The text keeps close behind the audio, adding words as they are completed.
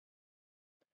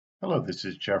Hello, this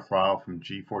is Jeff Ryle from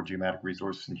G4 Geomatic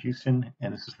Resources in Houston,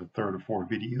 and this is the third of four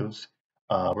videos.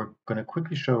 We're going to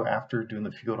quickly show after doing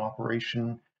the field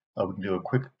operation, we can do a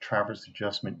quick traverse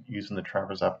adjustment using the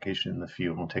traverse application in the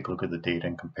field. We'll take a look at the data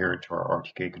and compare it to our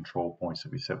RTK control points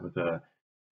that we set with the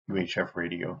UHF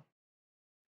radio.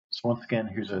 So once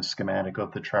again, here's a schematic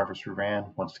of the traverse we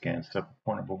ran. Once again, step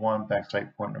point number 1,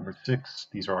 backside point number 6.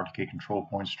 These are RTK control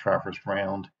points traversed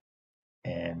round.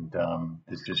 And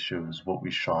this just shows what we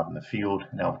shot in the field.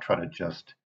 Now I'll try to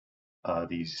adjust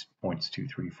these points 2,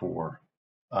 3, 4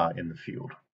 in the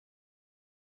field.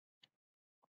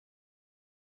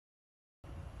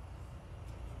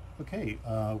 Okay,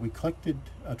 we collected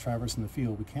a traverse in the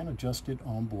field. We can adjust it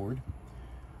on board.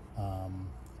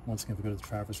 Once again, if we go to the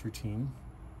traverse routine,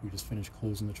 we just finished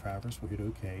closing the traverse. We'll hit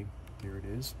OK. There it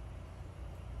is.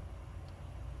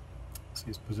 See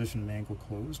its position and angle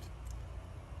closed.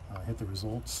 Hit the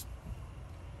results.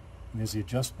 And there's the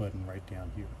adjust button right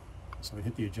down here. So we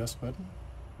hit the adjust button.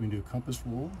 We can do a compass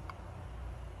rule.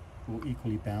 We'll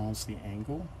equally balance the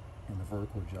angle and the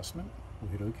vertical adjustment.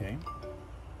 We'll hit OK.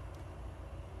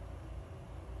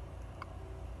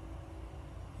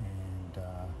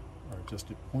 Our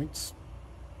adjusted points.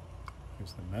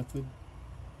 Here's the method.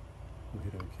 We'll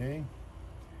hit OK.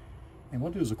 And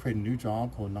what we'll do is we'll create a new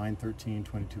job called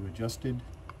 91322 adjusted.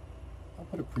 I'll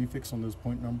put a prefix on those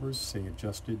point numbers, say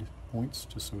adjusted points,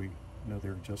 just so we know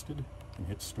they're adjusted, and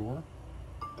hit store.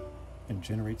 And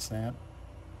generates that.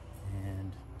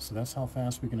 And so that's how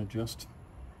fast we can adjust.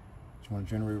 If you want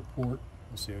to generate a report,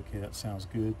 we'll say, okay, that sounds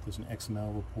good. There's an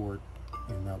XML report,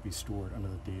 and that'll be stored under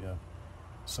the data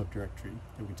subdirectory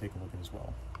that we can take a look at as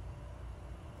well.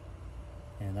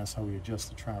 And that's how we adjust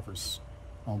the traverse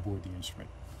on board the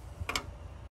instrument.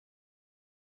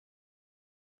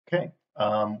 Okay,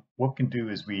 what we can do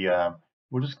is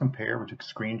we'll just compare. We took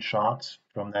screenshots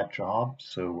from that job.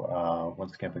 So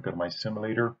once again, if I go to my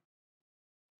simulator,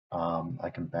 I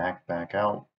can back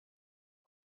out.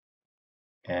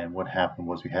 And what happened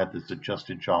was we had this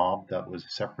adjusted job that was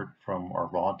separate from our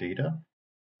raw data,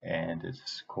 and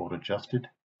it's called adjusted.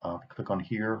 Click on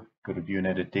here, go to view and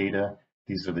edit data.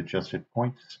 These are the adjusted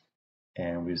points,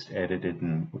 and we just edited,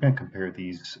 and we're going to compare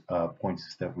these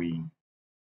points that we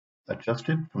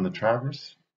adjusted from the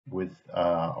traverse with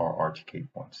our RTK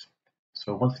points.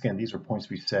 So once again, these are points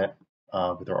we set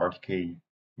with our RTK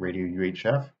radio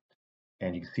UHF,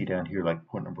 and you can see down here, like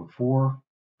point number 4,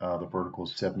 the vertical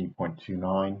is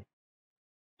 70.29,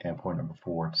 and point number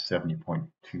 4 it's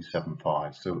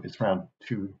 70.275. So it's around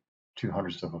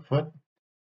 2/200ths of a foot,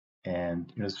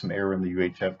 and there's some error in the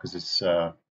UHF because it's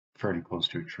fairly close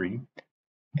to a tree.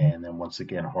 And then once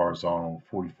again, horizontal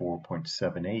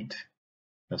 44.78.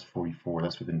 That's 44.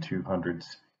 That's within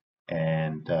 2/200ths,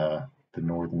 and the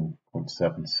northern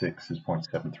 0.76 is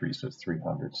 0.73, so it's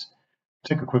 3/100ths.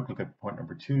 Take a quick look at point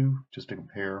number 2 just to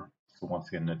compare. So once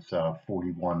again, it's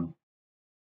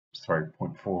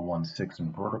 0.416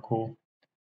 in vertical,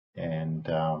 and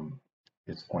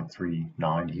it's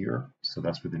 0.39 here, so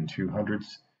that's within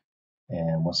 2/200ths.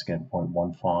 And once again,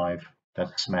 0.15,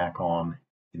 that's smack on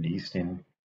in the easting,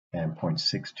 and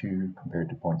 0.62 compared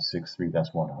to 0.63,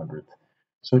 that's 1/100th.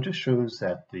 So it just shows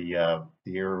that the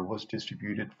error was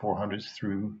distributed 4/100ths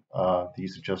through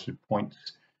these adjusted points.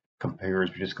 We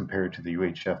just compare it to the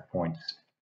UHF points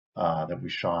that we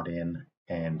shot in,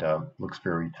 and looks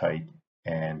very tight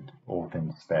and all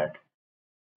within spec.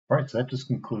 All right, so that just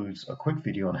concludes a quick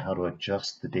video on how to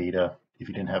adjust the data. If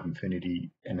you didn't have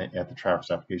Infinity at the traverse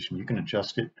application, you can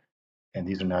adjust it, and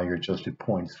these are now your adjusted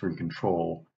points for your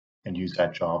control, and use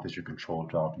that job as your control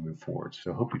job to move forward.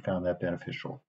 So I hope you found that beneficial.